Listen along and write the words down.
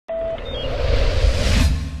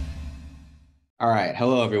All right.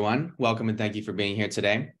 Hello, everyone. Welcome and thank you for being here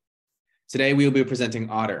today. Today, we will be presenting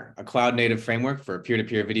Otter, a cloud-native framework for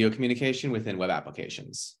peer-to-peer video communication within web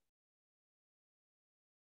applications.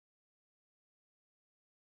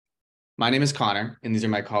 My name is Connor, and these are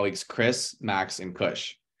my colleagues Chris, Max, and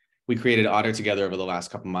Kush. We created Otter together over the last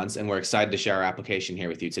couple months, and we're excited to share our application here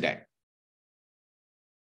with you today.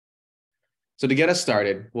 So to get us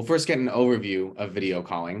started, we'll first get an overview of video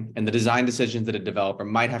calling and the design decisions that a developer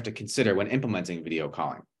might have to consider when implementing video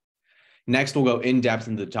calling. Next, we'll go in depth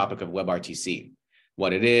into the topic of WebRTC,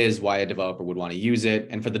 what it is, why a developer would want to use it,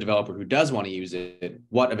 and for the developer who does want to use it,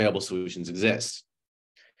 what available solutions exist.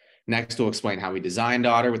 Next, we'll explain how we designed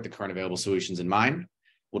Otter with the current available solutions in mind.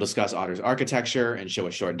 We'll discuss Otter's architecture and show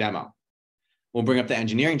a short demo. We'll bring up the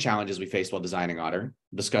engineering challenges we faced while designing Otter,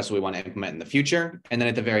 discuss what we want to implement in the future, and then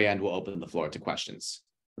at the very end, we'll open the floor to questions.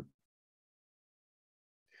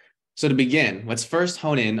 So to begin, let's first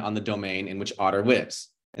hone in on the domain in which Otter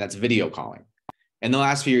lives, and that's video calling. In the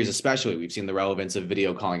last few years especially, we've seen the relevance of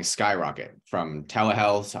video calling skyrocket. From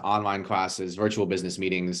telehealth to online classes, virtual business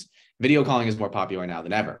meetings, video calling is more popular now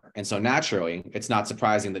than ever. And so naturally, it's not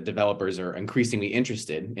surprising that developers are increasingly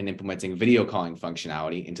interested in implementing video calling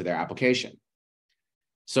functionality into their application.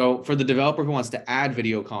 So for the developer who wants to add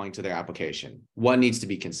video calling to their application, what needs to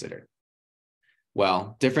be considered?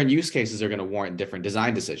 Well, different use cases are going to warrant different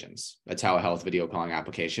design decisions. A telehealth video calling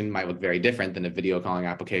application might look very different than a video calling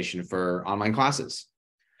application for online classes.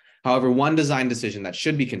 However, one design decision that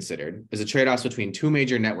should be considered is a trade-off between two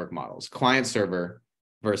major network models, client-server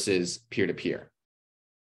versus peer-to-peer.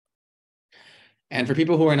 And for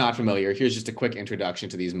people who are not familiar, here's just a quick introduction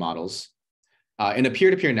to these models. In a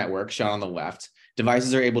peer-to-peer network shown on the left,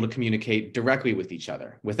 devices are able to communicate directly with each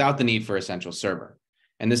other without the need for a central server.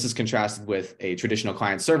 And this is contrasted with a traditional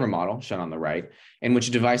client-server model shown on the right, in which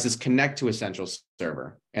devices connect to a central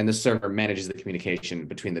server, and the server manages the communication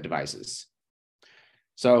between the devices.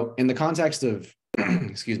 So in the context of,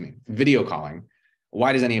 video calling,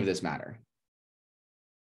 why does any of this matter?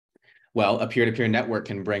 Well, a peer-to-peer network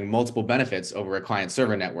can bring multiple benefits over a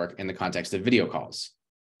client-server network in the context of video calls.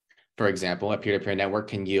 For example, a peer-to-peer network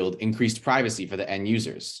can yield increased privacy for the end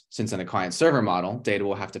users, since in a client-server model, data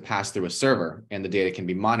will have to pass through a server, and the data can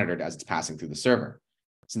be monitored as it's passing through the server.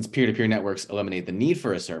 Since peer-to-peer networks eliminate the need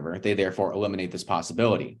for a server, they therefore eliminate this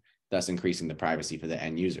possibility, thus increasing the privacy for the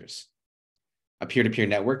end users. A peer-to-peer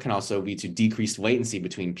network can also lead to decreased latency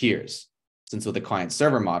between peers, since with a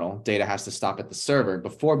client-server model, data has to stop at the server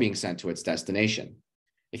before being sent to its destination.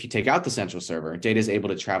 If you take out the central server, data is able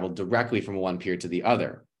to travel directly from one peer to the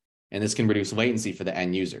other, and this can reduce latency for the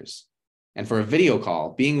end users. And for a video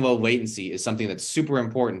call, being low latency is something that's super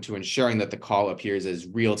important to ensuring that the call appears as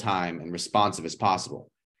real-time and responsive as possible.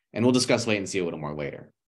 And we'll discuss latency a little more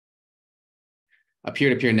later. A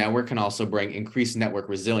peer-to-peer network can also bring increased network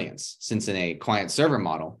resilience, since in a client-server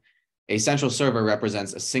model, a central server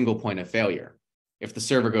represents a single point of failure. If the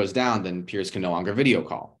server goes down, then peers can no longer video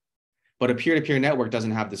call. But a peer-to-peer network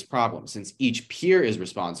doesn't have this problem, since each peer is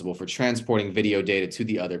responsible for transporting video data to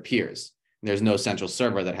the other peers. There's no central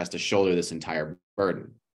server that has to shoulder this entire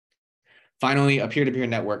burden. Finally, a peer-to-peer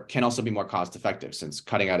network can also be more cost-effective, since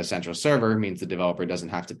cutting out a central server means the developer doesn't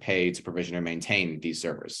have to pay to provision or maintain these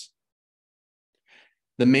servers.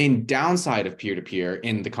 The main downside of peer-to-peer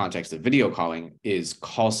in the context of video calling is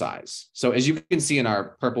call size. So as you can see in our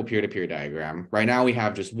purple peer-to-peer diagram, right now we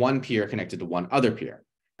have just one peer connected to one other peer.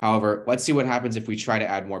 However, let's see what happens if we try to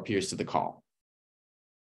add more peers to the call.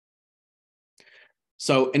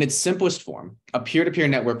 So in its simplest form, a peer-to-peer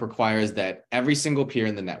network requires that every single peer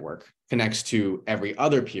in the network connects to every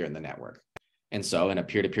other peer in the network. And so in a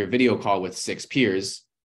peer-to-peer video call with 6 peers,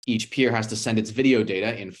 each peer has to send its video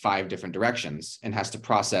data in 5 different directions and has to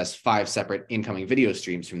process 5 separate incoming video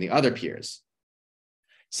streams from the other peers.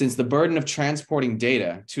 Since the burden of transporting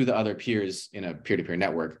data to the other peers in a peer-to-peer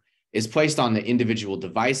network is placed on the individual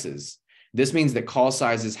devices, this means that call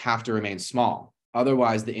sizes have to remain small.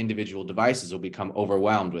 Otherwise, the individual devices will become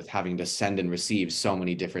overwhelmed with having to send and receive so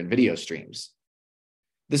many different video streams.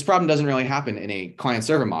 This problem doesn't really happen in a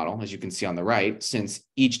client-server model, as you can see on the right, since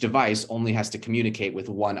each device only has to communicate with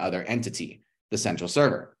one other entity, the central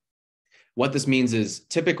server. What this means is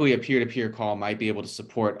typically a peer-to-peer call might be able to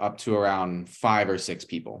support up to around 5 or 6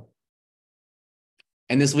 people.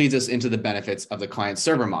 And this leads us into the benefits of the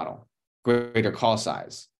client-server model, greater call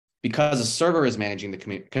size. Because a server is managing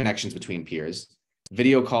the connections between peers,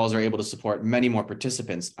 video calls are able to support many more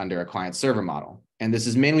participants under a client-server model. And this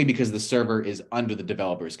is mainly because the server is under the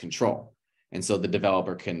developer's control. And so the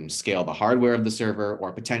developer can scale the hardware of the server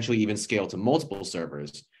or potentially even scale to multiple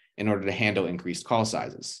servers in order to handle increased call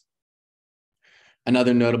sizes.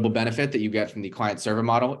 Another notable benefit that you get from the client-server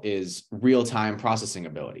model is real-time processing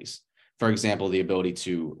abilities. For example, the ability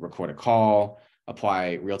to record a call,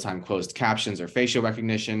 apply real-time closed captions or facial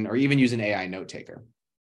recognition, or even use an AI note taker.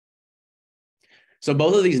 So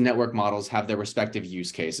both of these network models have their respective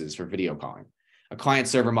use cases for video calling. A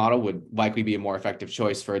client-server model would likely be a more effective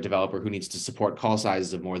choice for a developer who needs to support call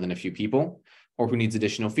sizes of more than a few people, or who needs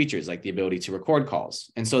additional features like the ability to record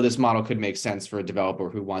calls. And so this model could make sense for a developer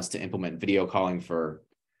who wants to implement video calling for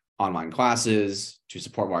online classes, to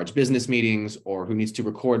support large business meetings, or who needs to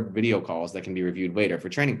record video calls that can be reviewed later for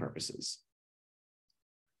training purposes.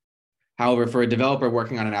 However, for a developer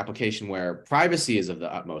working on an application where privacy is of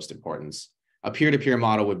the utmost importance, a peer-to-peer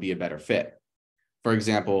model would be a better fit. For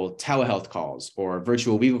example, telehealth calls or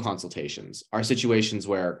virtual legal consultations are situations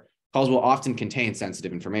where calls will often contain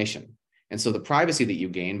sensitive information. And so the privacy that you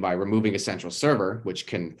gain by removing a central server, which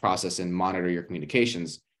can process and monitor your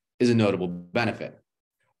communications, is a notable benefit.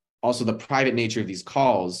 Also, the private nature of these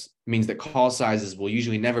calls means that call sizes will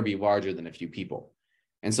usually never be larger than a few people.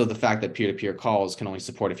 And so the fact that peer-to-peer calls can only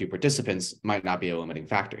support a few participants might not be a limiting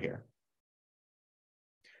factor here.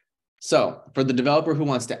 So for the developer who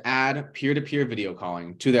wants to add peer-to-peer video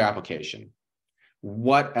calling to their application,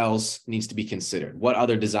 what else needs to be considered? What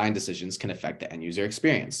other design decisions can affect the end user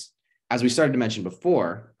experience? As we started to mention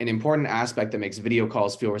before, an important aspect that makes video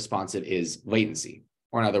calls feel responsive is latency,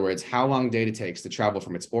 or in other words, how long data takes to travel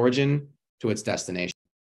from its origin to its destination.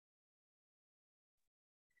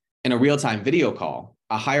 In a real-time video call,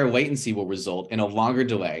 a higher latency will result in a longer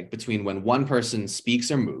delay between when one person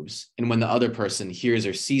speaks or moves and when the other person hears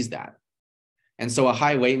or sees that. And so a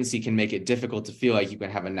high latency can make it difficult to feel like you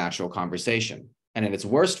can have a natural conversation. And in its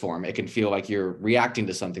worst form, it can feel like you're reacting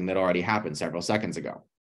to something that already happened several seconds ago.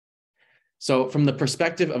 So from the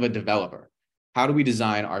perspective of a developer, how do we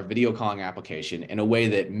design our video calling application in a way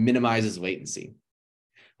that minimizes latency?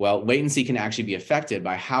 Well, latency can actually be affected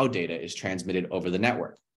by how data is transmitted over the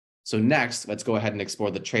network. So next, let's go ahead and explore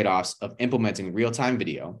the trade-offs of implementing real-time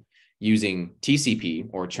video using TCP,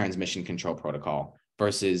 or Transmission Control Protocol,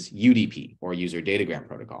 versus UDP, or User Datagram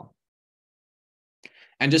Protocol.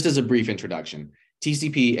 And just as a brief introduction,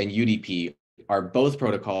 TCP and UDP are both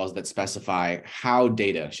protocols that specify how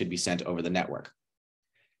data should be sent over the network.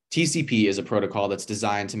 TCP is a protocol that's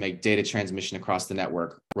designed to make data transmission across the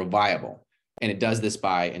network reliable, and it does this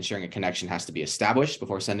by ensuring a connection has to be established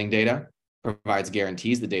before sending data, provides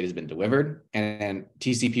guarantees the data has been delivered, and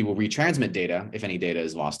TCP will retransmit data if any data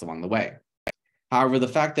is lost along the way. However, the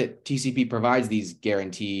fact that TCP provides these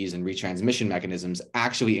guarantees and retransmission mechanisms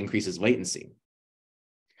actually increases latency.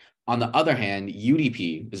 On the other hand,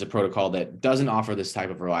 UDP is a protocol that doesn't offer this type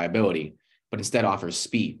of reliability, but instead offers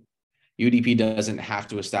speed. UDP doesn't have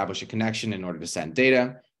to establish a connection in order to send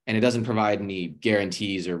data, and it doesn't provide any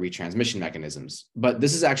guarantees or retransmission mechanisms. But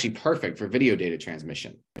this is actually perfect for video data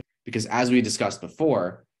transmission, because as we discussed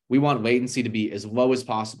before, we want latency to be as low as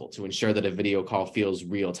possible to ensure that a video call feels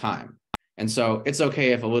real time. And so it's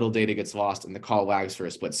okay if a little data gets lost and the call lags for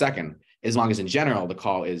a split second, as long as in general, the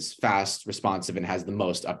call is fast, responsive, and has the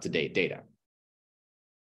most up-to-date data.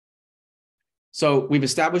 So we've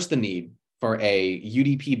established the need for a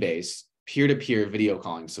UDP-based peer-to-peer video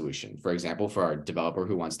calling solution, for example, for our developer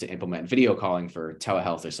who wants to implement video calling for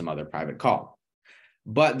telehealth or some other private call.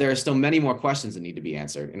 But there are still many more questions that need to be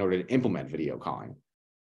answered in order to implement video calling.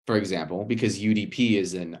 For example, because UDP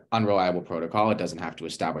is an unreliable protocol, it doesn't have to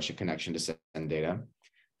establish a connection to send data.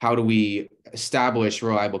 How do we establish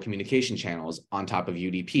reliable communication channels on top of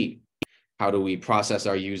UDP? How do we process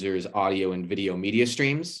our users' audio and video media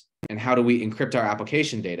streams? And how do we encrypt our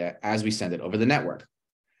application data as we send it over the network?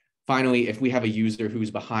 Finally, if we have a user who's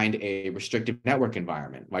behind a restricted network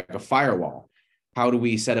environment, like a firewall, how do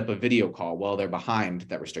we set up a video call while they're behind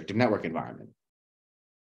that restricted network environment?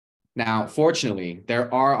 Now, fortunately,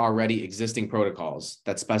 there are already existing protocols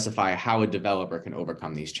that specify how a developer can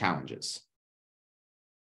overcome these challenges.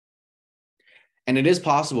 And it is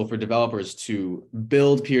possible for developers to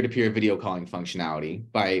build peer-to-peer video calling functionality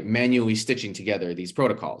by manually stitching together these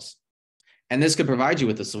protocols. And this could provide you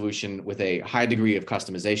with a solution with a high degree of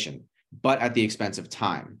customization, but at the expense of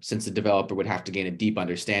time, since the developer would have to gain a deep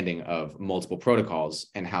understanding of multiple protocols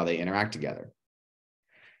and how they interact together.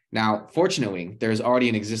 Now, fortunately, there's already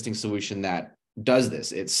an existing solution that does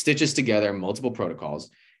this. It stitches together multiple protocols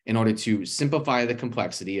in order to simplify the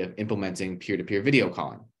complexity of implementing peer-to-peer video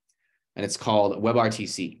calling. And it's called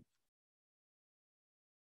WebRTC.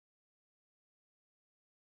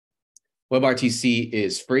 WebRTC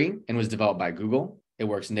is free and was developed by Google. It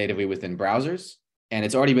works natively within browsers, and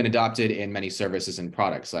it's already been adopted in many services and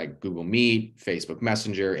products like Google Meet, Facebook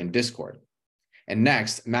Messenger, and Discord. And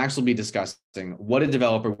next, Max will be discussing what a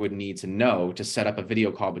developer would need to know to set up a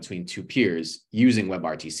video call between two peers using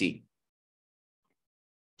WebRTC.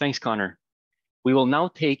 Thanks, Connor. We will now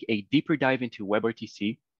take a deeper dive into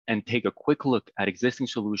WebRTC and take a quick look at existing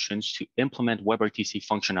solutions to implement WebRTC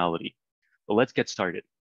functionality. But let's get started.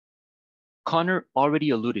 Connor already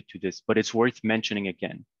alluded to this, but it's worth mentioning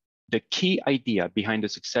again. The key idea behind the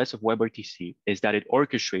success of WebRTC is that it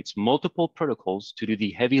orchestrates multiple protocols to do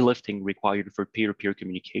the heavy lifting required for peer-to-peer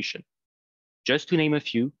communication. Just to name a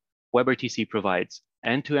few, WebRTC provides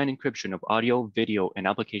end-to-end encryption of audio, video, and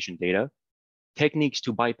application data, techniques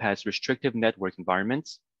to bypass restrictive network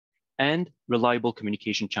environments, and reliable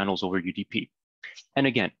communication channels over UDP. And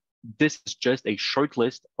again, this is just a short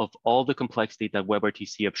list of all the complexity that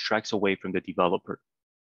WebRTC abstracts away from the developer.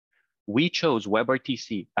 We chose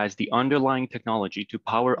WebRTC as the underlying technology to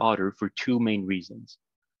power Otter for two main reasons.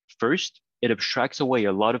 First, it abstracts away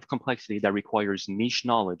a lot of complexity that requires niche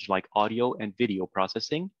knowledge like audio and video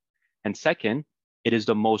processing. And second, it is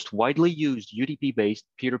the most widely used UDP-based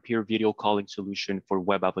peer-to-peer video calling solution for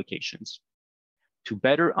web applications. To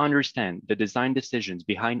better understand the design decisions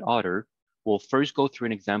behind Otter, we'll first go through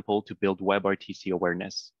an example to build WebRTC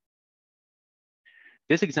awareness.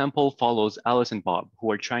 This example follows Alice and Bob,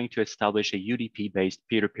 who are trying to establish a UDP-based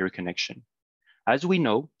peer-to-peer connection. As we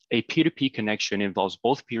know, a P2P connection involves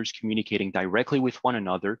both peers communicating directly with one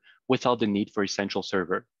another without the need for a central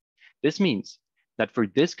server. This means that for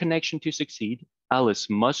this connection to succeed, Alice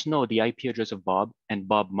must know the IP address of Bob, and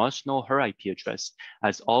Bob must know her IP address,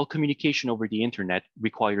 as all communication over the internet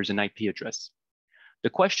requires an IP address. The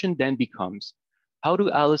question then becomes, how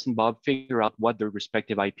do Alice and Bob figure out what their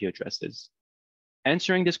respective IP address is?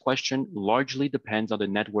 Answering this question largely depends on the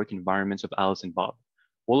network environments of Alice and Bob.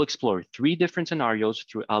 We'll explore three different scenarios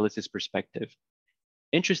through Alice's perspective.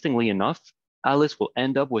 Interestingly enough, Alice will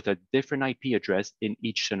end up with a different IP address in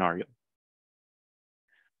each scenario.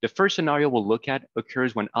 The first scenario we'll look at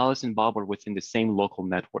occurs when Alice and Bob are within the same local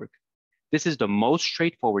network. This is the most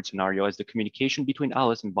straightforward scenario as the communication between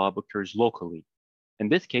Alice and Bob occurs locally. In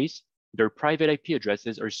this case, their private IP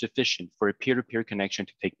addresses are sufficient for a peer-to-peer connection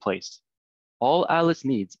to take place. All Alice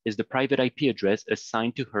needs is the private IP address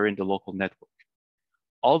assigned to her in the local network.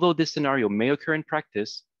 Although this scenario may occur in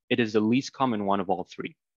practice, it is the least common one of all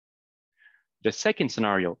three. The second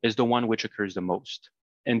scenario is the one which occurs the most.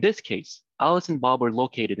 In this case, Alice and Bob are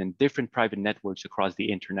located in different private networks across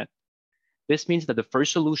the internet. This means that the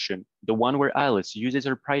first solution, the one where Alice uses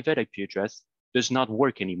her private IP address, does not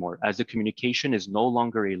work anymore as the communication is no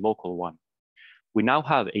longer a local one. We now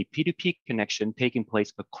have a P2P connection taking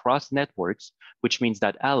place across networks, which means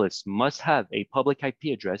that Alice must have a public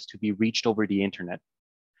IP address to be reached over the internet.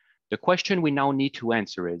 The question we now need to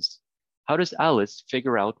answer is, how does Alice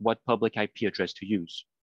figure out what public IP address to use?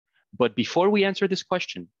 But before we answer this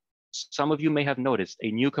question, some of you may have noticed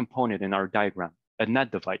a new component in our diagram, a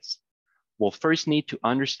NAT device. We'll first need to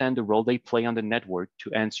understand the role they play on the network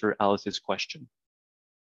to answer Alice's question.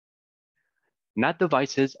 NAT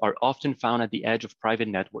devices are often found at the edge of private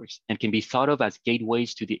networks and can be thought of as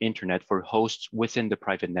gateways to the internet for hosts within the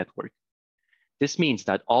private network. This means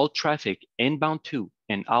that all traffic inbound to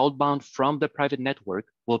and outbound from the private network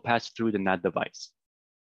will pass through the NAT device.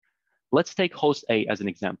 Let's take host A as an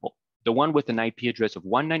example, the one with an IP address of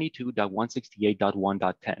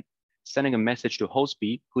 192.168.1.10, sending a message to host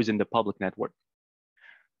B, who's in the public network.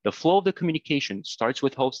 The flow of the communication starts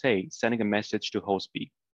with host A sending a message to host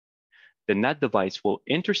B. The NAT device will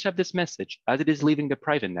intercept this message as it is leaving the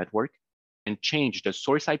private network and change the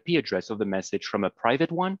source IP address of the message from a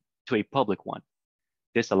private one to a public one.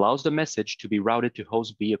 This allows the message to be routed to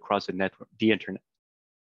host B across the network, the internet.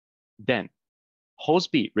 Then,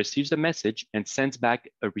 host B receives the message and sends back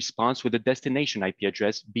a response with the destination IP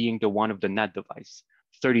address being the one of the NAT device,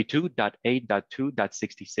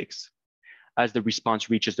 32.8.2.66. As the response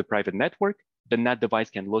reaches the private network, the NAT device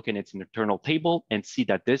can look in its internal table and see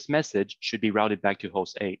that this message should be routed back to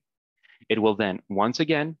host A. It will then, once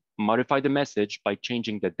again, modify the message by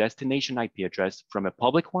changing the destination IP address from a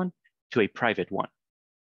public one to a private one.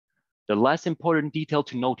 The last important detail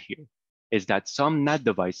to note here is that some NAT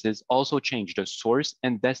devices also change the source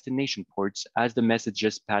and destination ports as the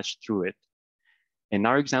messages pass through it. In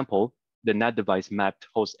our example, the NAT device mapped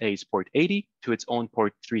host A's port 80 to its own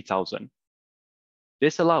port 3000.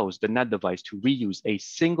 This allows the NAT device to reuse a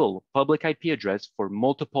single public IP address for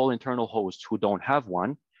multiple internal hosts who don't have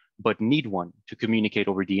one, but need one to communicate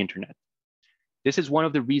over the internet. This is one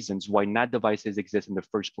of the reasons why NAT devices exist in the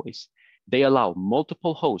first place. They allow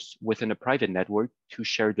multiple hosts within a private network to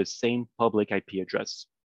share the same public IP address.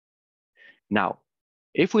 Now,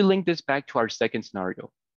 if we link this back to our second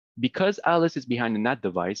scenario, Because Alice is behind the NAT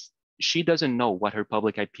device, she doesn't know what her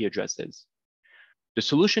public IP address is. The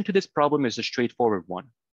solution to this problem is a straightforward one.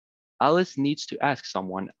 Alice needs to ask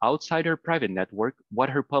someone outside her private network what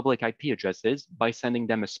her public IP address is by sending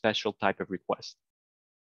them a special type of request.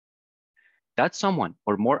 That someone,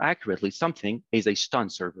 or more accurately something, is a stun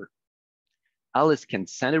server. Alice can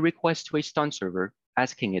send a request to a stun server,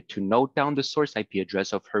 asking it to note down the source IP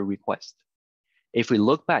address of her request. If we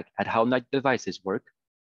look back at how NAT devices work,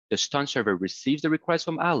 the stun server receives the request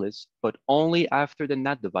from Alice, but only after the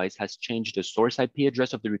NAT device has changed the source IP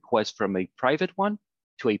address of the request from a private one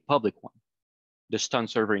to a public one. The stun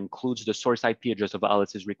server includes the source IP address of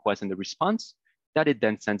Alice's request in the response that it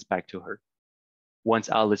then sends back to her. Once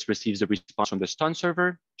Alice receives the response from the stun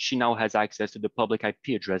server, she now has access to the public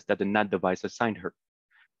IP address that the NAT device assigned her.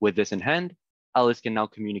 With this in hand, Alice can now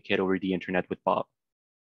communicate over the internet with Bob.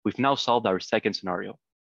 We've now solved our second scenario.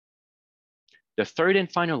 The third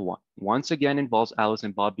and final one, once again, involves Alice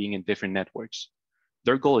and Bob being in different networks.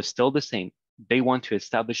 Their goal is still the same. They want to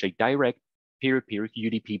establish a direct peer-to-peer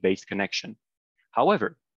UDP-based connection.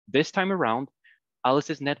 However, this time around,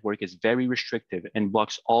 Alice's network is very restrictive and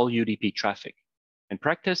blocks all UDP traffic. In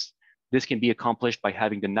practice, this can be accomplished by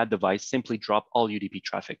having the NAT device simply drop all UDP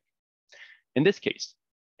traffic. In this case,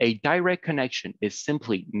 a direct connection is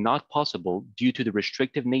simply not possible due to the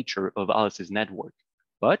restrictive nature of Alice's network,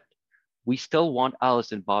 but we still want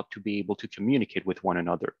Alice and Bob to be able to communicate with one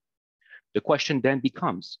another. The question then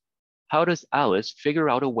becomes, how does Alice figure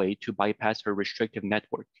out a way to bypass her restrictive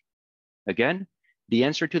network? Again, the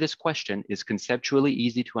answer to this question is conceptually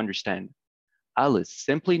easy to understand. Alice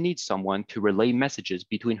simply needs someone to relay messages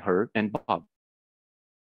between her and Bob.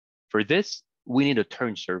 For this, we need a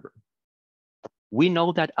turn server. We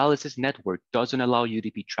know that Alice's network doesn't allow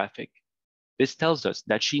UDP traffic. This tells us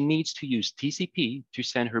that she needs to use TCP to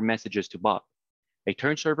send her messages to Bob. A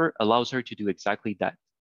turn server allows her to do exactly that.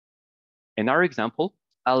 In our example,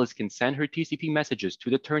 Alice can send her TCP messages to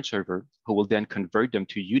the turn server, who will then convert them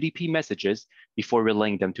to UDP messages before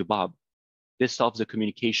relaying them to Bob. This solves the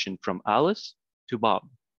communication from Alice to Bob.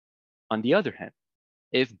 On the other hand,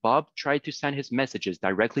 if Bob tried to send his messages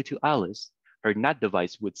directly to Alice, her NAT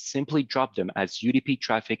device would simply drop them as UDP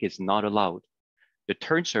traffic is not allowed. The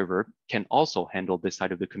turn server can also handle this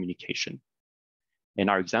side of the communication. In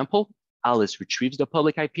our example, Alice retrieves the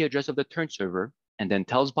public IP address of the turn server and then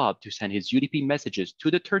tells Bob to send his UDP messages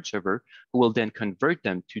to the turn server, who will then convert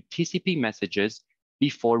them to TCP messages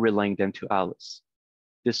before relaying them to Alice.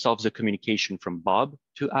 This solves the communication from Bob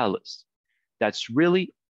to Alice. That's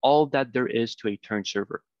really all that there is to a turn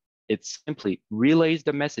server. It simply relays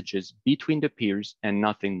the messages between the peers and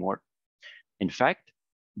nothing more. In fact,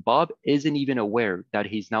 Bob isn't even aware that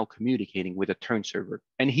he's now communicating with a turn server,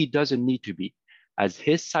 and he doesn't need to be, as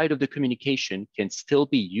his side of the communication can still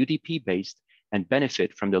be UDP-based and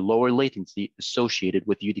benefit from the lower latency associated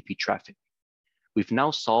with UDP traffic. We've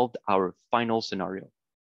now solved our final scenario.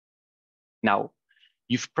 Now,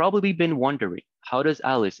 you've probably been wondering, how does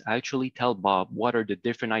Alice actually tell Bob what are the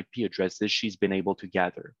different IP addresses she's been able to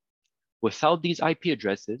gather? Without these IP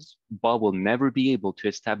addresses, Bob will never be able to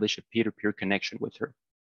establish a peer-to-peer connection with her.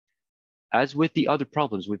 As with the other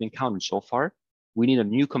problems we've encountered so far, we need a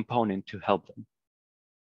new component to help them.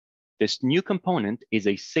 This new component is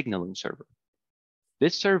a signaling server.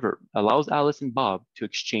 This server allows Alice and Bob to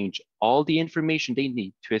exchange all the information they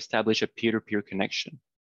need to establish a peer-to-peer connection.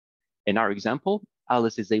 In our example,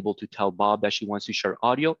 Alice is able to tell Bob that she wants to share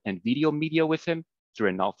audio and video media with him through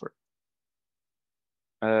an offer.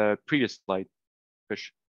 Previous slide,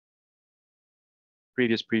 push.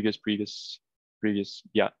 Previous,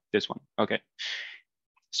 yeah, this one, okay.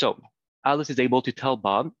 So Alice is able to tell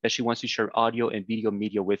Bob that she wants to share audio and video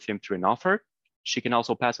media with him through an offer. She can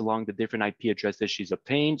also pass along the different IP addresses she's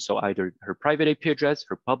obtained, so either her private IP address,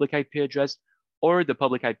 her public IP address, or the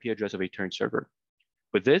public IP address of a turn server.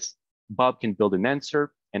 With this, Bob can build an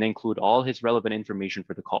answer and include all his relevant information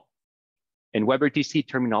for the call. In WebRTC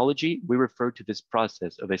terminology, we refer to this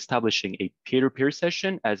process of establishing a peer-to-peer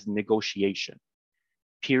session as negotiation.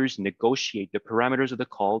 Peers negotiate the parameters of the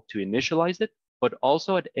call to initialize it, but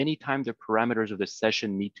also at any time the parameters of the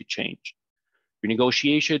session need to change.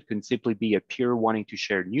 Renegotiation can simply be a peer wanting to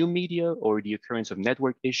share new media or the occurrence of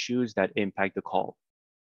network issues that impact the call.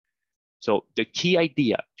 So the key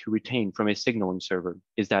idea to retain from a signaling server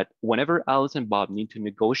is that whenever Alice and Bob need to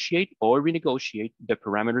negotiate or renegotiate the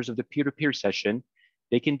parameters of the peer-to-peer session,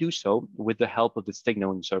 they can do so with the help of the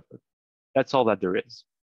signaling server. That's all that there is.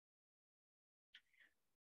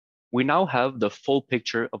 We now have the full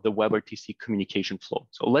picture of the WebRTC communication flow.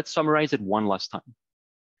 So let's summarize it one last time.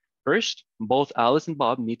 First, both Alice and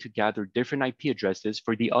Bob need to gather different IP addresses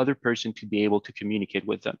for the other person to be able to communicate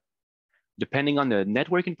with them. Depending on the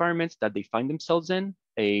network environments that they find themselves in,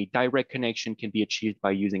 a direct connection can be achieved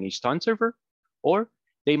by using a stun server, or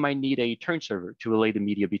they might need a turn server to relay the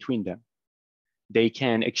media between them. They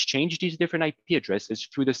can exchange these different IP addresses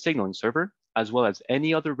through the signaling server, as well as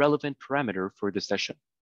any other relevant parameter for the session.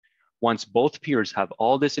 Once both peers have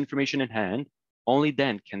all this information in hand, only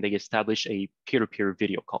then can they establish a peer-to-peer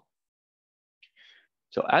video call.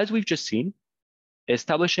 So as we've just seen,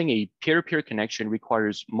 establishing a peer-to-peer connection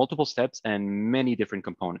requires multiple steps and many different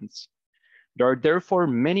components. There are therefore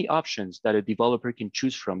many options that a developer can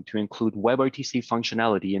choose from to include WebRTC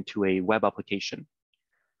functionality into a web application.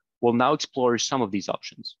 We'll now explore some of these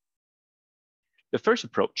options. The first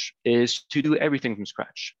approach is to do everything from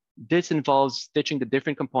scratch. This involves stitching the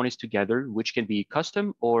different components together, which can be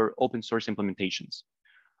custom or open source implementations.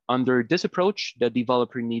 Under this approach, the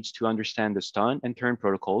developer needs to understand the stun and turn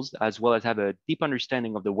protocols, as well as have a deep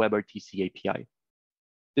understanding of the WebRTC API.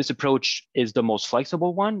 This approach is the most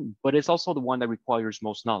flexible one, but it's also the one that requires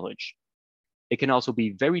most knowledge. It can also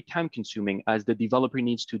be very time-consuming as the developer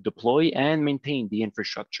needs to deploy and maintain the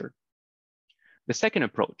infrastructure. The second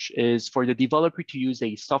approach is for the developer to use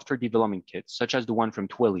a software development kit, such as the one from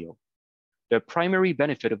Twilio. The primary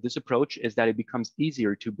benefit of this approach is that it becomes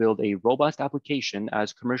easier to build a robust application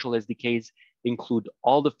as commercial SDKs include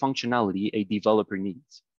all the functionality a developer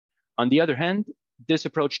needs. On the other hand, this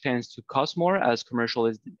approach tends to cost more as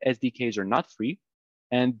commercial SDKs are not free,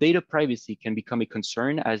 and data privacy can become a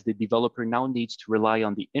concern as the developer now needs to rely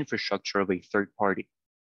on the infrastructure of a third party.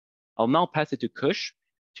 I'll now pass it to Kush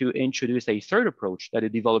to introduce a third approach that a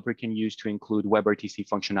developer can use to include WebRTC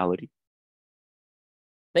functionality.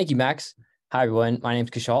 Thank you, Max. Hi, everyone. My name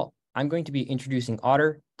is Kushaal. I'm going to be introducing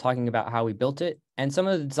Otter, talking about how we built it, and some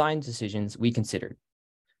of the design decisions we considered.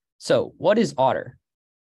 So what is Otter?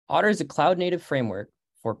 Otter is a cloud-native framework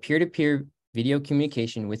for peer-to-peer video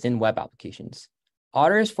communication within web applications.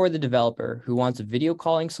 Otter is for the developer who wants a video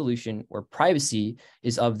calling solution where privacy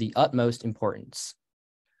is of the utmost importance.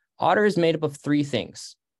 Otter is made up of three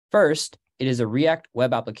things. First, it is a React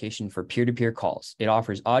web application for peer-to-peer calls. It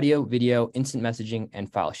offers audio, video, instant messaging,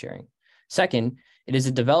 and file sharing. Second, it is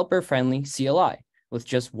a developer-friendly CLI with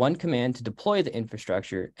just one command to deploy the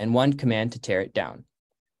infrastructure and one command to tear it down.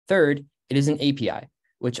 Third, it is an API,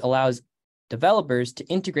 which allows developers to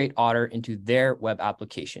integrate Otter into their web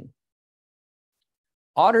application.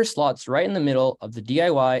 Otter slots right in the middle of the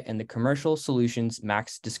DIY and the commercial solutions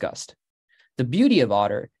Max discussed. The beauty of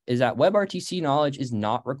Otter is that WebRTC knowledge is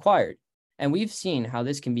not required, and we've seen how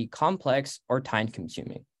this can be complex or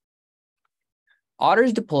time-consuming. Otter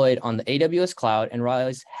is deployed on the AWS cloud and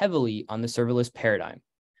relies heavily on the serverless paradigm.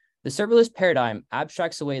 The serverless paradigm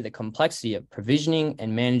abstracts away the complexity of provisioning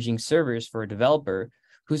and managing servers for a developer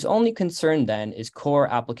whose only concern then is core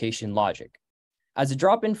application logic. As a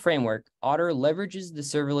drop-in framework, Otter leverages the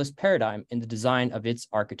serverless paradigm in the design of its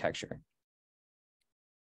architecture.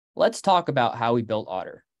 Let's talk about how we built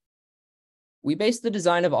Otter. We based the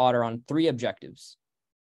design of Otter on three objectives.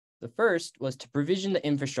 The first was to provision the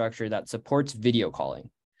infrastructure that supports video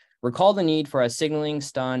calling. Recall the need for a signaling,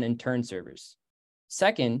 stun, and turn servers.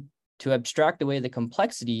 Second, to abstract away the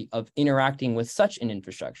complexity of interacting with such an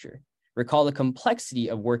infrastructure. Recall the complexity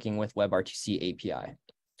of working with WebRTC API.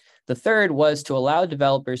 The third was to allow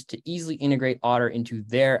developers to easily integrate Otter into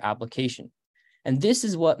their application. And this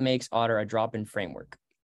is what makes Otter a drop-in framework.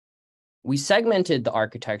 We segmented the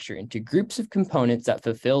architecture into groups of components that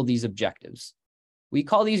fulfill these objectives. We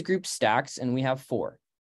call these groups stacks, and we have four: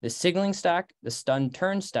 the signaling stack, the stun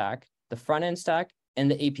turn stack, the front-end stack, and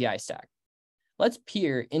the API stack. Let's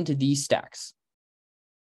peer into these stacks.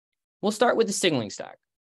 We'll start with the signaling stack.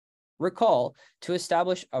 Recall, to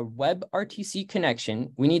establish a WebRTC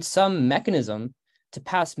connection, we need some mechanism to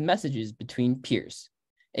pass messages between peers,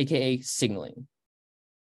 aka signaling.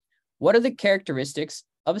 What are the characteristics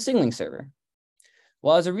of a signaling server?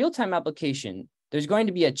 Well, as a real-time application, there's going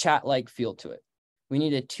to be a chat-like feel to it. We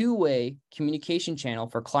need a two-way communication channel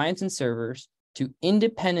for clients and servers to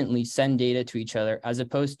independently send data to each other as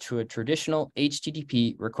opposed to a traditional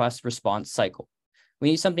HTTP request-response cycle. We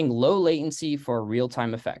need something low latency for a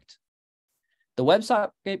real-time effect. The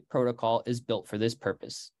WebSocket protocol is built for this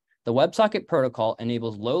purpose. The WebSocket protocol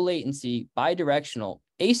enables low latency, bidirectional,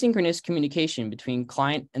 asynchronous communication between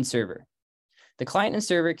client and server. The client and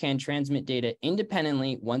server can transmit data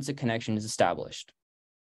independently once a connection is established.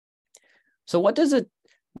 So what does a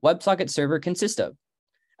WebSocket server consist of?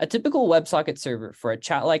 A typical WebSocket server for a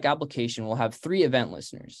chat-like application will have three event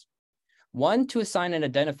listeners. One to assign an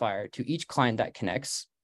identifier to each client that connects,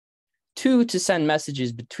 2 to send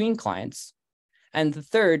messages between clients, and the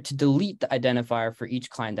third to delete the identifier for each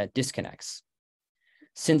client that disconnects.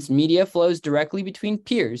 Since media flows directly between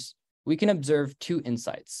peers, we can observe 2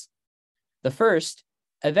 insights. The first,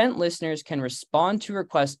 event listeners can respond to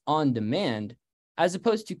requests on demand as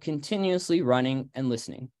opposed to continuously running and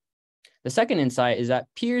listening. The second insight is that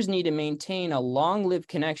peers need to maintain a long-lived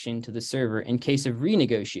connection to the server in case of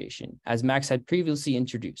renegotiation, as Max had previously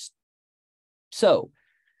introduced. So,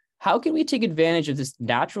 how can we take advantage of this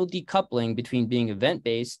natural decoupling between being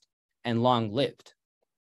event-based and long-lived?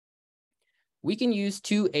 We can use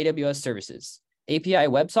 2 AWS services, API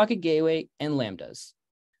WebSocket Gateway and Lambdas.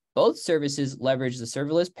 Both services leverage the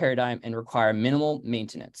serverless paradigm and require minimal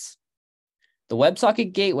maintenance. The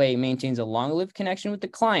WebSocket Gateway maintains a long-lived connection with the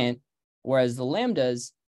client, whereas the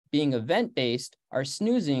Lambdas, being event-based, are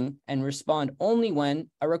snoozing and respond only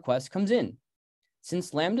when a request comes in.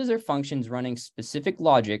 Since Lambdas are functions running specific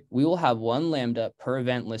logic, we will have 1 Lambda per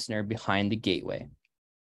event listener behind the gateway.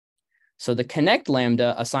 So the connect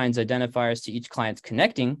Lambda assigns identifiers to each client's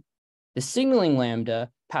connecting, the signaling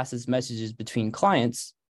Lambda passes messages between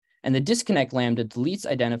clients, and the disconnect Lambda deletes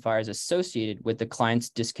identifiers associated with the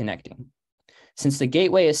clients disconnecting. Since the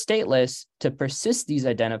gateway is stateless, to persist these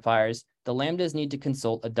identifiers, the Lambdas need to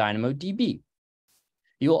consult a DynamoDB.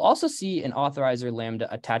 You will also see an authorizer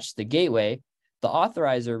Lambda attached to the gateway. The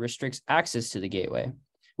authorizer restricts access to the gateway,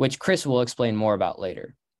 which Chris will explain more about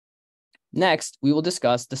later. Next, we will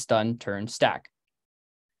discuss the stun-turn stack.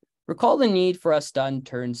 Recall the need for a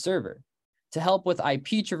stun-turn server to help with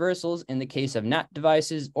IP traversals in the case of NAT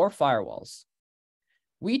devices or firewalls.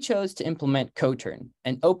 We chose to implement Coturn,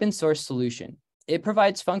 an open source solution. It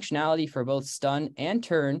provides functionality for both stun and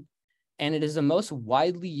turn, and it is the most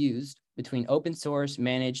widely used between open source,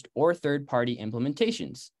 managed, or third-party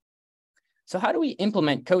implementations. So how do we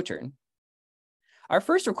implement Coturn? Our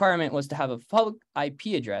first requirement was to have a public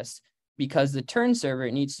IP address because the turn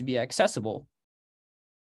server needs to be accessible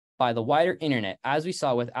by the wider internet, as we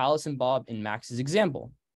saw with Alice and Bob in Max's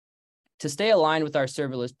example. To stay aligned with our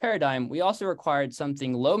serverless paradigm, we also required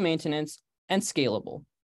something low maintenance and scalable.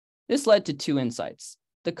 This led to 2 insights.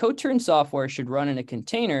 The Coturn software should run in a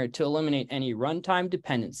container to eliminate any runtime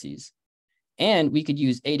dependencies. And we could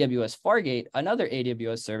use AWS Fargate, another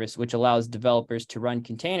AWS service, which allows developers to run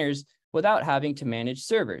containers without having to manage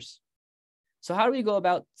servers. So how do we go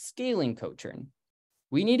about scaling Coturn?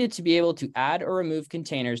 We needed to be able to add or remove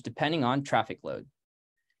containers depending on traffic load.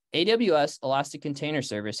 AWS Elastic Container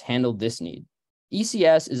Service handled this need.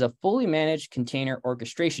 ECS is a fully managed container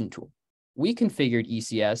orchestration tool. We configured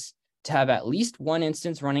ECS to have at least 1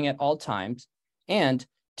 instance running at all times and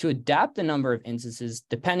to adapt the number of instances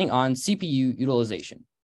depending on CPU utilization.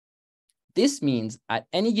 This means at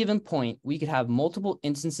any given point, we could have multiple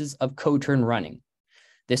instances of Coturn running.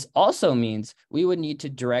 This also means we would need to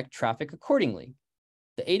direct traffic accordingly.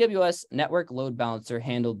 The AWS Network Load Balancer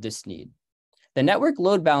handled this need. The Network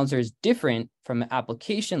Load Balancer is different from an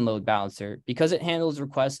application load balancer because it handles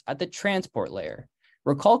requests at the transport layer.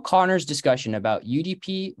 Recall Connor's discussion about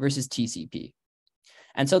UDP versus TCP.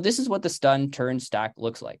 And so this is what the stun-turn stack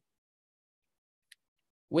looks like.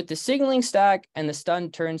 With the signaling stack and the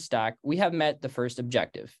stun-turn stack, we have met the first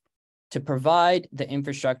objective, to provide the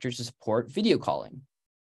infrastructure to support video calling.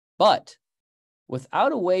 But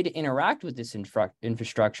without a way to interact with this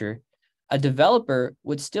infrastructure, a developer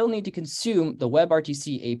would still need to consume the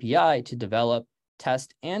WebRTC API to develop,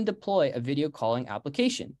 test, and deploy a video calling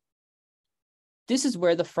application. This is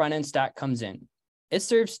where the front-end stack comes in. It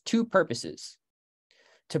serves 2 purposes: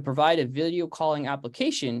 to provide a video calling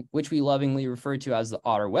application, which we lovingly refer to as the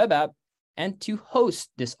Otter web app, and to host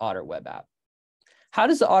this Otter web app. How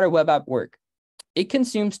does the Otter web app work? It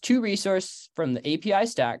consumes 2 resources from the API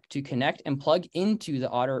stack to connect and plug into the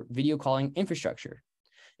Otter video calling infrastructure.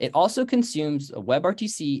 It also consumes a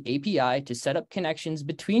WebRTC API to set up connections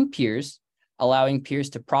between peers, allowing peers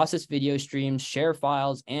to process video streams, share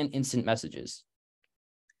files, and instant messages.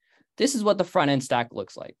 This is what the front-end stack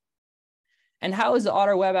looks like. And how is the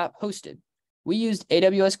Otter web app hosted? We used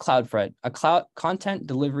AWS CloudFront, a cloud content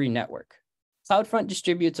delivery network. CloudFront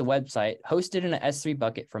distributes a website hosted in an S3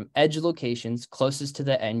 bucket from edge locations closest to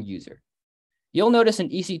the end user. You'll notice an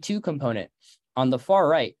EC2 component on the far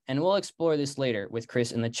right, and we'll explore this later with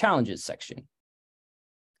Chris in the challenges section.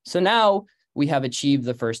 So now we have achieved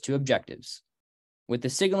the first 2 objectives. With the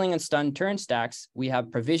signaling and stun-turn stacks, we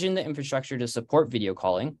have provisioned the infrastructure to support video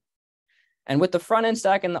calling. And with the front-end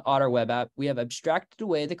stack and the Otter web app, we have abstracted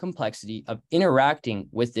away the complexity of interacting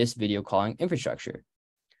with this video calling infrastructure.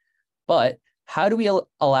 But how do we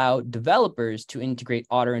allow developers to integrate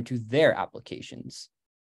Otter into their applications?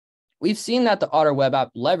 We've seen that the Otter web app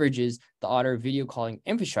leverages the Otter video calling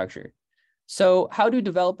infrastructure. So how do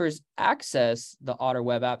developers access the Otter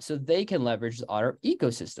web app so they can leverage the Otter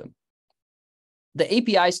ecosystem? The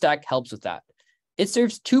API stack helps with that. It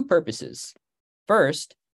serves two purposes.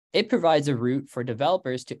 First, it provides a route for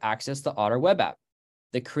developers to access the Otter web app.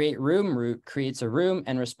 The create room route creates a room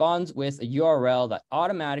and responds with a URL that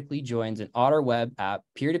automatically joins an Otter web app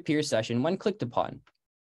peer-to-peer session when clicked upon.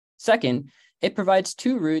 Second, it provides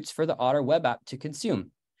two routes for the Otter web app to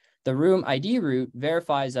consume. The room ID route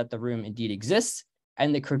verifies that the room indeed exists,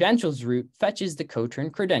 and the credentials route fetches the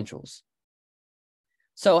co-turn credentials.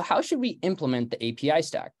 So how should we implement the API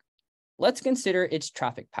stack? Let's consider its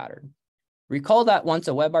traffic pattern. Recall that once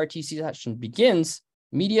a WebRTC session begins,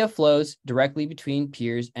 media flows directly between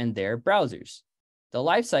peers and their browsers. The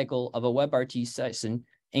lifecycle of a WebRTC session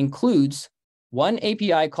includes one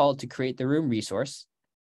API call to create the room resource,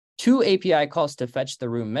 two API calls to fetch the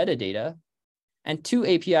room metadata, and two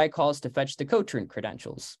API calls to fetch the co-turn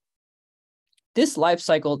credentials. This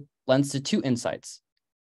lifecycle lends to two insights.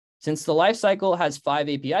 Since the lifecycle has 5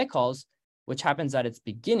 API calls, which happens at its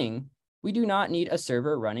beginning, we do not need a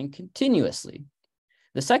server running continuously.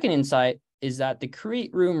 The second insight is that the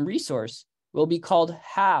create room resource will be called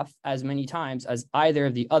half as many times as either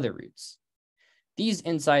of the other routes. These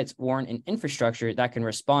insights warn an infrastructure that can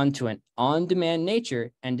respond to an on-demand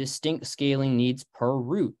nature and distinct scaling needs per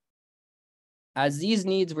route. As these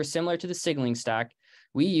needs were similar to the signaling stack,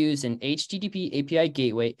 we used an HTTP API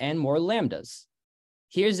gateway and more lambdas.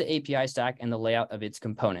 Here's the API stack and the layout of its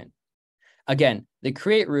component. Again, the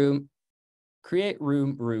create room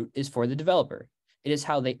route is for the developer. It is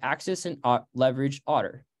how they access and leverage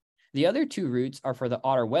Otter. The other two routes are for the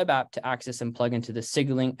Otter web app to access and plug into the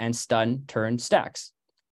signaling and stun turn stacks.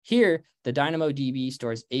 Here, the DynamoDB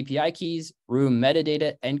stores API keys, room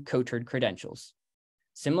metadata, and co-turn credentials.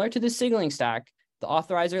 Similar to the signaling stack, the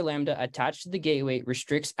authorizer lambda attached to the gateway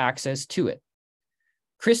restricts access to it.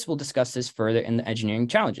 Chris will discuss this further in the engineering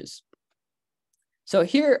challenges. So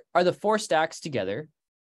here are the 4 stacks together.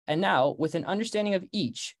 And now, with an understanding of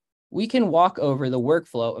each, we can walk over the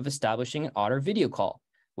workflow of establishing an Otter video call,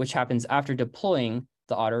 which happens after deploying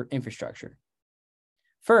the Otter infrastructure.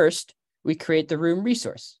 First, we create the room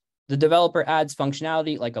resource. The developer adds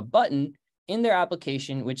functionality like a button in their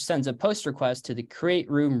application, which sends a post request to the create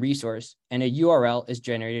room resource, and a URL is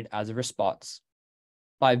generated as a response.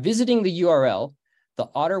 By visiting the URL, the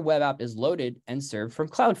Otter web app is loaded and served from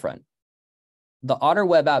CloudFront. The Otter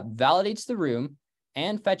web app validates the room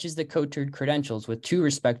and fetches the co-turn credentials with 2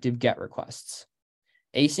 respective GET requests.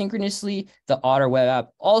 Asynchronously, the Otter web app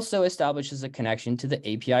also establishes a connection to the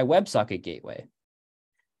API WebSocket gateway.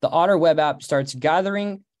 The Otter web app starts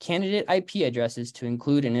gathering candidate IP addresses to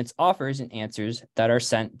include in its offers and answers that are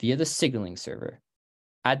sent via the signaling server.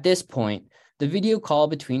 At this point, the video call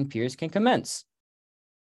between peers can commence.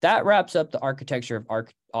 That wraps up the architecture of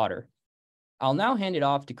Otter. I'll now hand it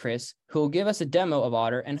off to Chris, who will give us a demo of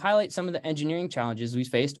Otter and highlight some of the engineering challenges we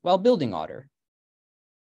faced while building Otter.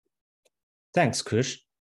 Thanks, Kush.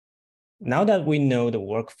 Now that we know the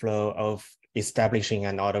workflow of establishing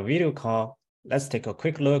an Otter video call, let's take a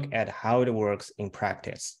quick look at how it works in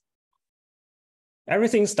practice.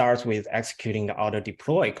 Everything starts with executing the Otter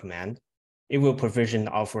deploy command. It will provision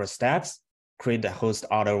the offer steps, create the host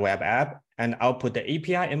Otter web app, and output the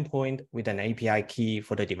API endpoint with an API key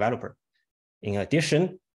for the developer. In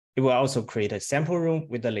addition, it will also create a sample room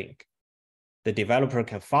with a link. The developer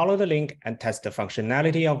can follow the link and test the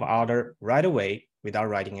functionality of Otter right away without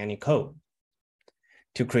writing any code.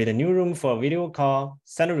 To create a new room for a video call,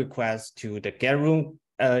 send a request to the get room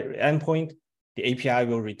endpoint. The API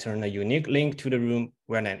will return a unique link to the room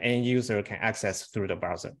where an end user can access through the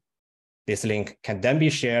browser. This link can then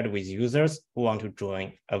be shared with users who want to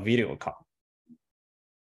join a video call.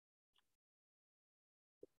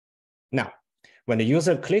 Now, when the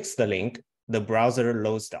user clicks the link, the browser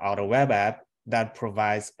loads the Otter web app that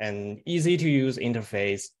provides an easy-to-use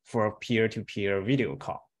interface for a peer-to-peer video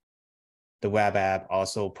call. The web app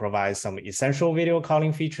also provides some essential video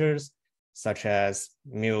calling features, such as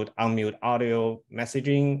mute, unmute audio,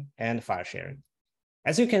 messaging, and file sharing.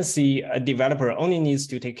 As you can see, a developer only needs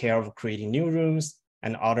to take care of creating new rooms,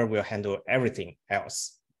 and Otter will handle everything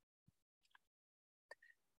else.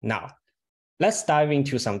 Now, let's dive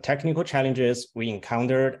into some technical challenges we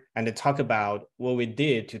encountered and talk about what we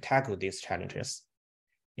did to tackle these challenges.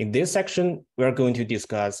 In this section, we're going to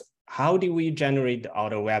discuss how do we generate the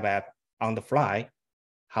Otter web app on the fly,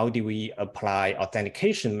 how do we apply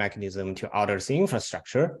authentication mechanism to Otter's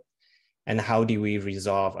infrastructure, and how do we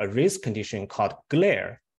resolve a risk condition called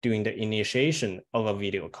glare during the initiation of a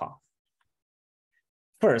video call.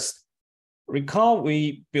 First, Recall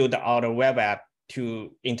we built the Otter web app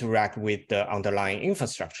to interact with the underlying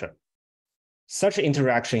infrastructure. Such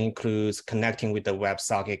interaction includes connecting with the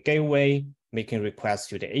WebSocket gateway, making requests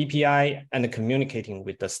to the API, and communicating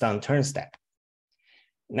with the stun-turn stack.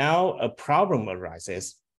 Now a problem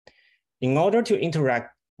arises. In order to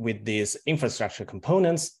interact with these infrastructure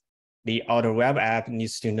components, the Otter web app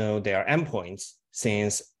needs to know their endpoints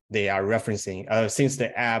since the app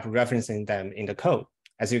referencing them in the code,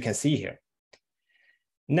 as you can see here.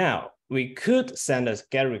 Now, we could send a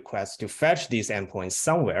GET request to fetch these endpoints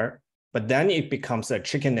somewhere, but then it becomes a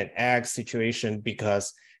chicken and egg situation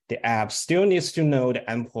because the app still needs to know the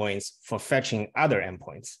endpoints for fetching other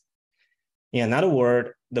endpoints. In other words,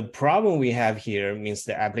 the problem we have here means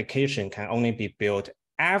the application can only be built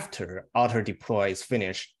after Otter deploy is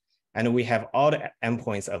finished, and we have all the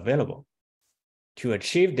endpoints available. To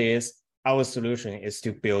achieve this, our solution is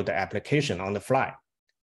to build the application on the fly.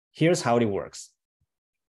 Here's how it works.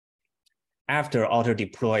 After Otter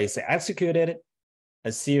deploy is executed,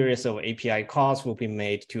 a series of API calls will be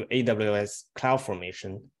made to AWS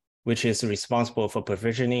CloudFormation, which is responsible for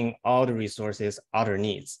provisioning all the resources Otter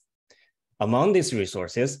needs. Among these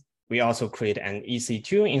resources, we also create an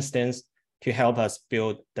EC2 instance to help us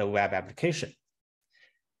build the web application.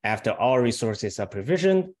 After all resources are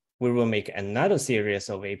provisioned, we will make another series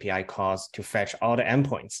of API calls to fetch all the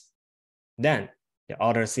endpoints. Then the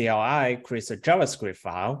Otter CLI creates a JavaScript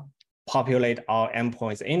file, populate all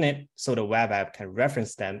endpoints in it so the web app can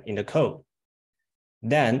reference them in the code.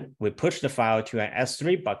 Then we push the file to an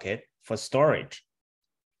S3 bucket for storage.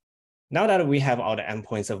 Now that we have all the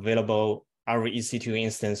endpoints available, our EC2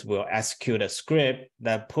 instance will execute a script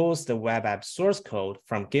that pulls the web app source code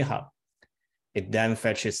from GitHub. It then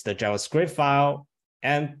fetches the JavaScript file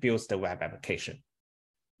and builds the web application.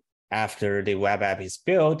 After the web app is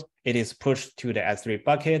built, it is pushed to the S3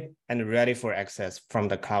 bucket and ready for access from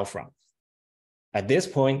the CloudFront. At this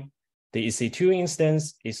point, the EC2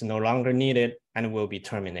 instance is no longer needed and will be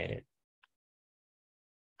terminated.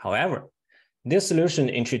 However, this solution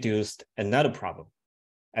introduced another problem.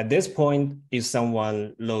 At this point, if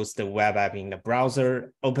someone loads the web app in the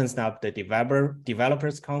browser, opens up the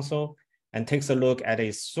developer's console, and takes a look at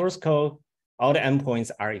its source code, all the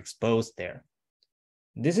endpoints are exposed there.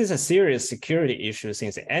 This is a serious security issue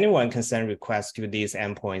since anyone can send requests to these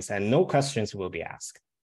endpoints and no questions will be asked.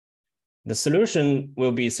 The solution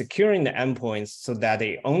will be securing the endpoints so that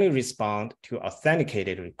they only respond to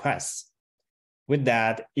authenticated requests. With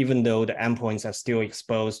that, even though the endpoints are still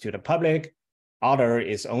exposed to the public, Otter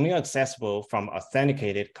is only accessible from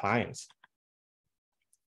authenticated clients.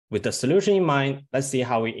 With the solution in mind, let's see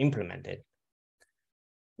how we implement it.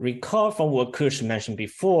 Recall from what Kush mentioned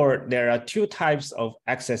before, there are two types of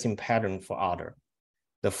accessing pattern for Otter.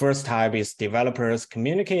 The first type is developers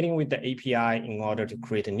communicating with the API in order to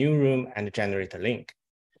create a new room and generate a link.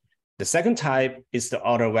 The second type is the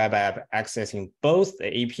Otter web app accessing both the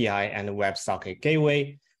API and the WebSocket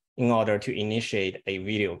gateway in order to initiate a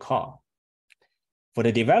video call. For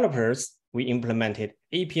the developers, we implemented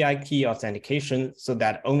API key authentication so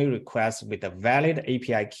that only requests with a valid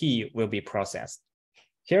API key will be processed.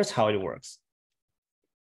 Here's how it works.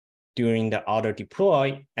 During the Otter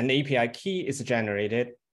deploy, an API key is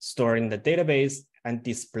generated, stored in the database, and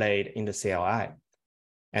displayed in the CLI.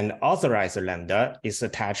 An authorizer lambda is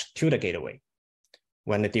attached to the gateway.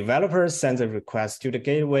 When the developer sends a request to the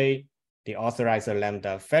gateway, the authorizer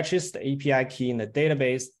lambda fetches the API key in the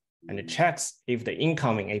database and checks if the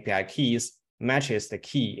incoming API keys matches the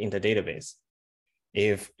key in the database.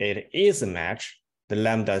 If it is a match, the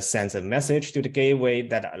lambda sends a message to the gateway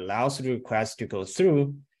that allows the request to go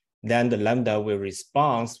through. Then the lambda will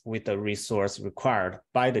respond with the resource required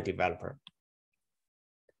by the developer.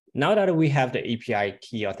 Now that we have the API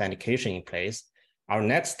key authentication in place, our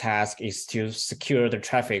next task is to secure the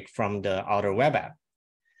traffic from the Otter web app.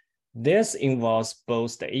 This involves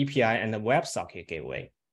both the API and the WebSocket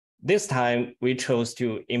gateway. This time, we chose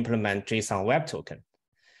to implement JSON Web Token.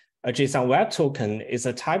 A JSON Web Token is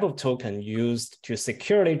a type of token used to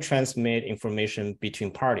securely transmit information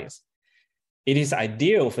between parties. It is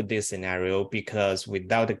ideal for this scenario because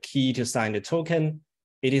without a key to sign the token,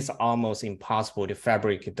 it is almost impossible to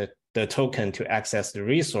fabricate the token to access the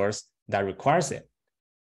resource that requires it.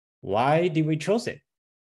 Why did we choose it?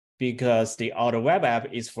 Because the Otter web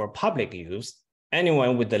app is for public use.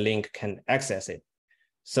 Anyone with the link can access it.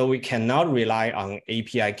 So we cannot rely on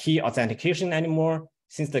API key authentication anymore,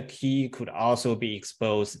 since the key could also be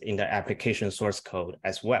exposed in the application source code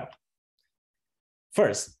as well.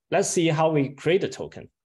 First, let's see how we create a token.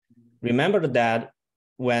 Remember that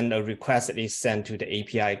when a request is sent to the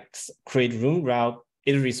API create room route,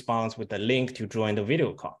 it responds with a link to join the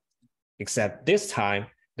video call. Except this time,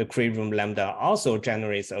 the create room Lambda also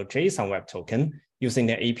generates a JSON web token using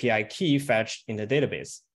the API key fetched in the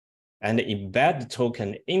database, and embed the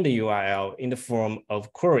token in the URL in the form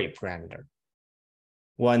of query parameter.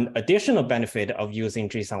 One additional benefit of using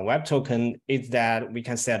JSON web token is that we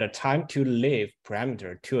can set a time to live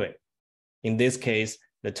parameter to it. In this case,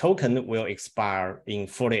 the token will expire in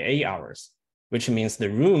 48 hours, which means the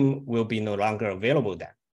room will be no longer available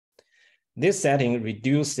then. This setting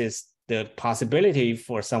reduces the possibility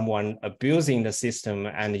for someone abusing the system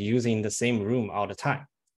and using the same room all the time.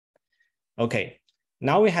 Okay,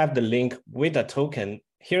 now we have the link with the token.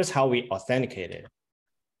 Here's how we authenticate it.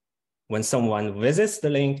 When someone visits the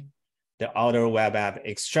link, the Otter web app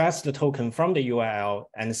extracts the token from the URL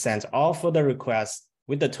and sends all further requests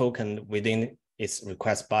with the token within its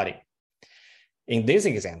request body. In this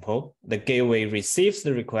example, the gateway receives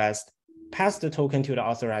the request, passes the token to the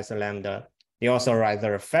authorizer Lambda. The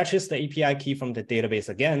authorizer fetches the API key from the database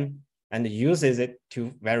again and uses it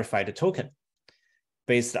to verify the token.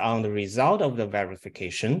 Based on the result of the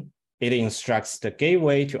verification, it instructs the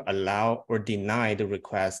gateway to allow or deny the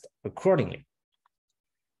request accordingly.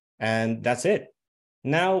 And that's it.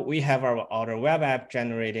 Now we have our Otter web app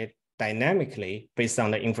generated dynamically based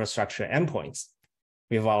on the infrastructure endpoints.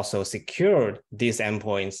 We've also secured these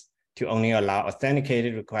endpoints to only allow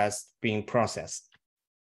authenticated requests being processed.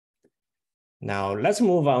 Now let's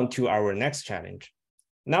move on to our next challenge.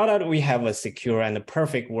 Now that we have a secure and a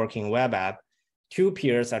perfect working web app, two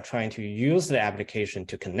peers are trying to use the application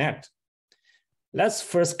to connect. Let's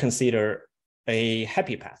first consider a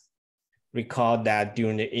happy path. Recall that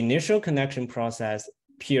during the initial connection process,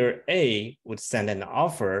 peer A would send an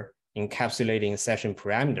offer encapsulating session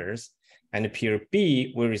parameters, and peer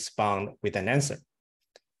B will respond with an answer.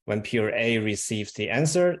 When peer A receives the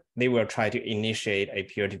answer, they will try to initiate a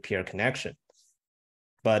peer-to-peer connection.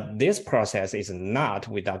 But this process is not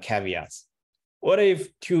without caveats. What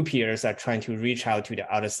if two peers are trying to reach out to the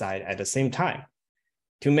other side at the same time?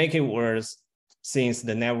 To make it worse, since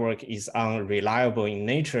the network is unreliable in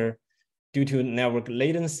nature, due to network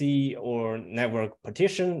latency or network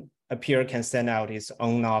partition, a peer can send out its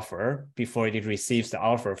own offer before it receives the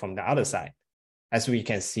offer from the other side, as we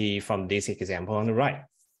can see from this example on the right.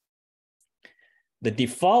 The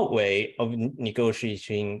default way of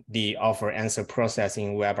negotiating the offer answer process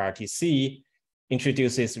in WebRTC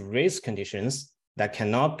introduces race conditions that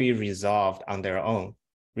cannot be resolved on their own,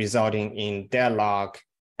 resulting in deadlock,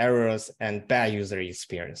 errors, and bad user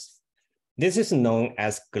experience. This is known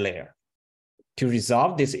as glare. To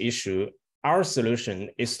resolve this issue, our solution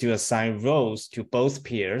is to assign roles to both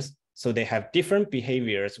peers so they have different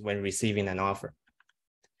behaviors when receiving an offer.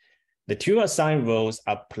 The two assigned roles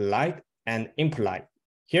are polite and impolite.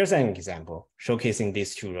 Here's an example showcasing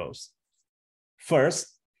these two roles. First,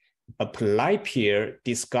 a polite peer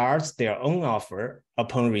discards their own offer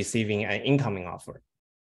upon receiving an incoming offer.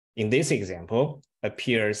 In this example, a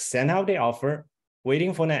peer sent out the offer,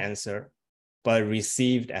 waiting for an answer, but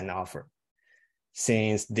received an offer.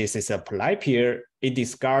 Since this is a polite peer, it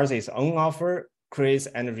discards its own offer, creates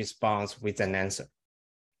a response with an answer.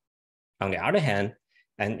 On the other hand,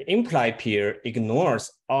 an impolite peer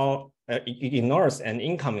ignores an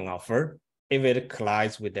incoming offer if it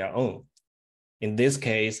collides with their own. In this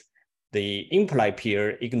case, the impolite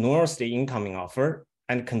peer ignores the incoming offer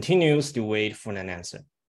and continues to wait for an answer.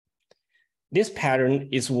 This pattern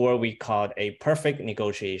is what we call a perfect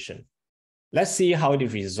negotiation. Let's see how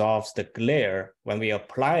it resolves the glare when we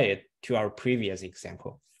apply it to our previous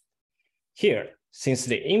example. Here, since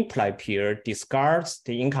the impolite peer discards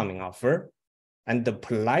the incoming offer, and the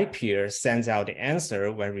polite peer sends out the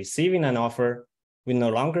answer when receiving an offer, we no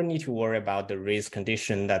longer need to worry about the race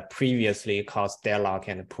condition that previously caused deadlock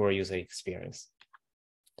and poor user experience.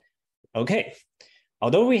 Okay,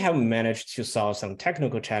 although we have managed to solve some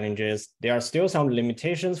technical challenges, there are still some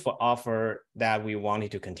limitations for offer that we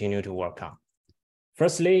wanted to continue to work on.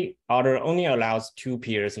 Firstly, Otter only allows 2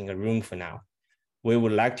 peers in a room for now. We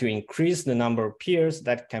would like to increase the number of peers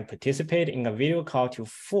that can participate in a video call to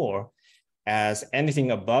 4, as anything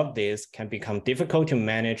above this can become difficult to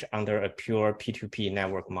manage under a pure P2P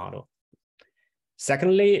network model.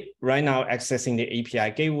 Secondly, right now accessing the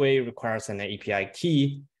API gateway requires an API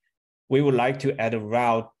key. We would like to add a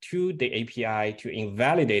route to the API to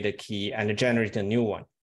invalidate the key and generate a new one.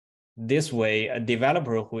 This way, a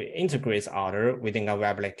developer who integrates Otter within a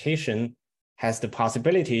web application has the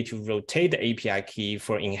possibility to rotate the API key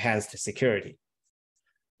for enhanced security.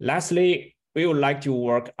 Lastly, we would like to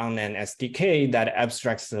work on an SDK that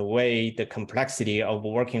abstracts away the complexity of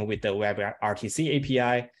working with the WebRTC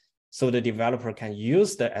API so the developer can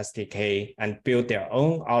use the SDK and build their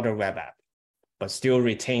own Otter web app, but still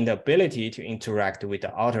retain the ability to interact with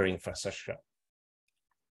the Otter infrastructure.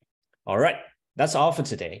 All right, that's all for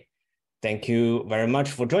today. Thank you very much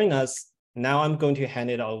for joining us. Now I'm going to hand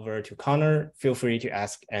it over to Connor. Feel free to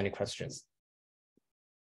ask any questions.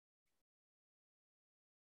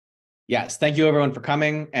 Yes, thank you everyone for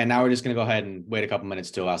coming. And now we're just going to go ahead and wait a couple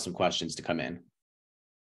minutes to allow some questions to come in.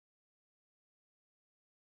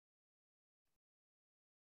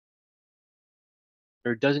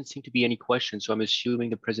 There doesn't seem to be any questions, so I'm assuming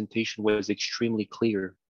the presentation was extremely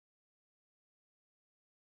clear.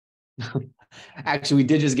 Actually, we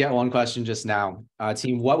did just get one question just now.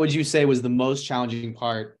 Team, what would you say was the most challenging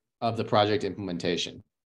part of the project implementation?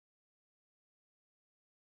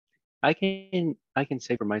 I can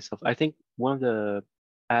say for myself, I think one of the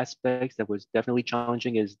aspects that was definitely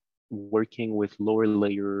challenging is working with lower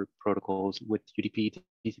layer protocols with UDP,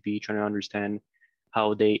 TCP, trying to understand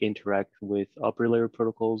how they interact with upper layer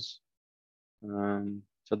protocols.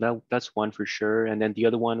 So that's one for sure. And then the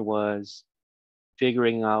other one was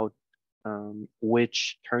figuring out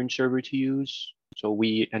which turn server to use. So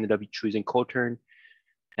we ended up choosing CoTurn,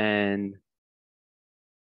 and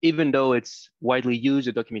even though it's widely used,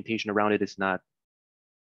 the documentation around it is not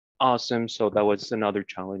awesome. So that was another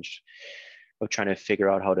challenge of trying to figure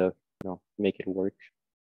out how to make it work.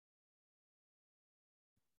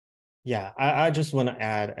 Yeah, I just want to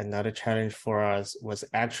add another challenge for us was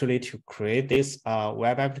actually to create this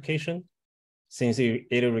web application, since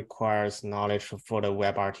it requires knowledge for the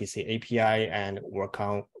WebRTC API and work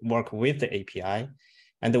with the API.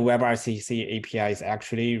 And the WebRTC API is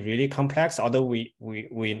actually really complex, although we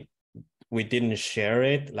didn't share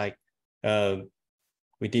it, like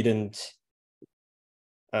we didn't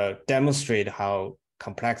demonstrate how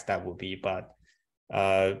complex that would be, but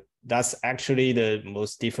that's actually the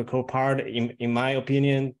most difficult part, in my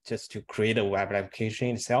opinion, just to create a web application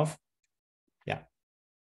itself. Yeah.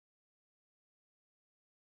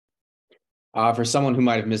 For someone who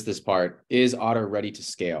might have missed this part, is Otter ready to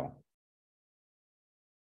scale?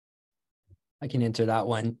 I can answer that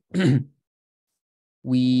one.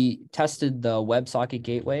 We tested the WebSocket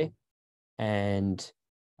gateway, and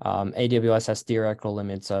AWS has theoretical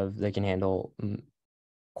limits of they can handle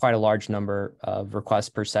quite a large number of requests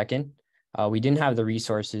per second. We didn't have the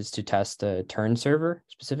resources to test the turn server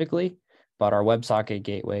specifically, but our WebSocket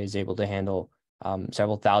gateway is able to handle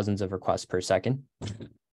several thousands of requests per second.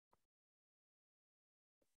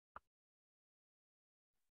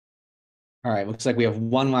 All right, looks like we have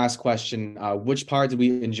one last question. Which part did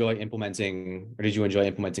we enjoy implementing, or did you enjoy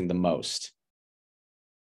implementing the most?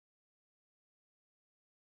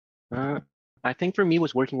 I think for me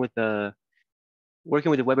was working with the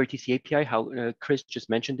WebRTC API. How Chris just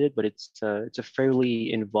mentioned it, but it's a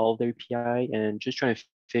fairly involved API, and just trying to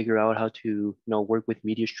figure out how to work with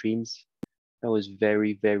media streams. That was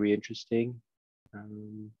very, very interesting.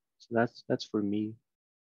 So that's for me.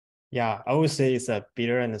 Yeah, I would say it's a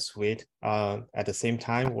bitter and a sweet at the same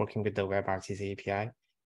time, working with the WebRTC API.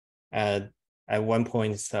 At one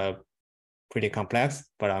point, it's pretty complex,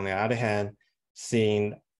 but on the other hand,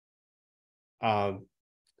 seeing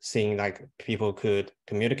like people could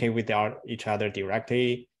communicate with each other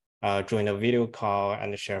directly, join a video call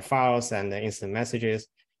and share files and instant messages,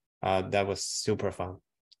 that was super fun.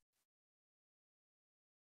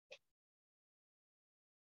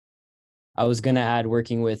 I was going to add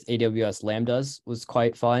working with AWS Lambdas was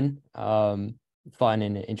quite fun in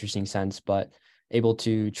an interesting sense, but able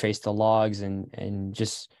to trace the logs and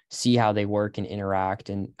just see how they work and interact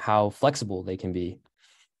and how flexible they can be.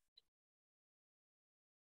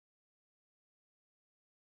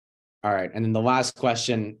 All right, and then the last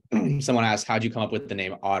question, someone asked, how'd you come up with the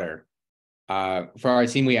name Otter? For our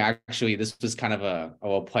team, this was kind of a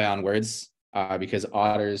little play on words because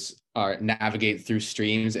otters navigate through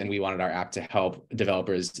streams, and we wanted our app to help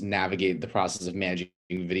developers navigate the process of managing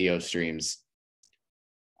video streams.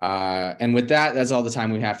 And with that, that's all the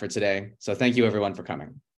time we have for today. So thank you everyone for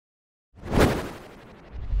coming.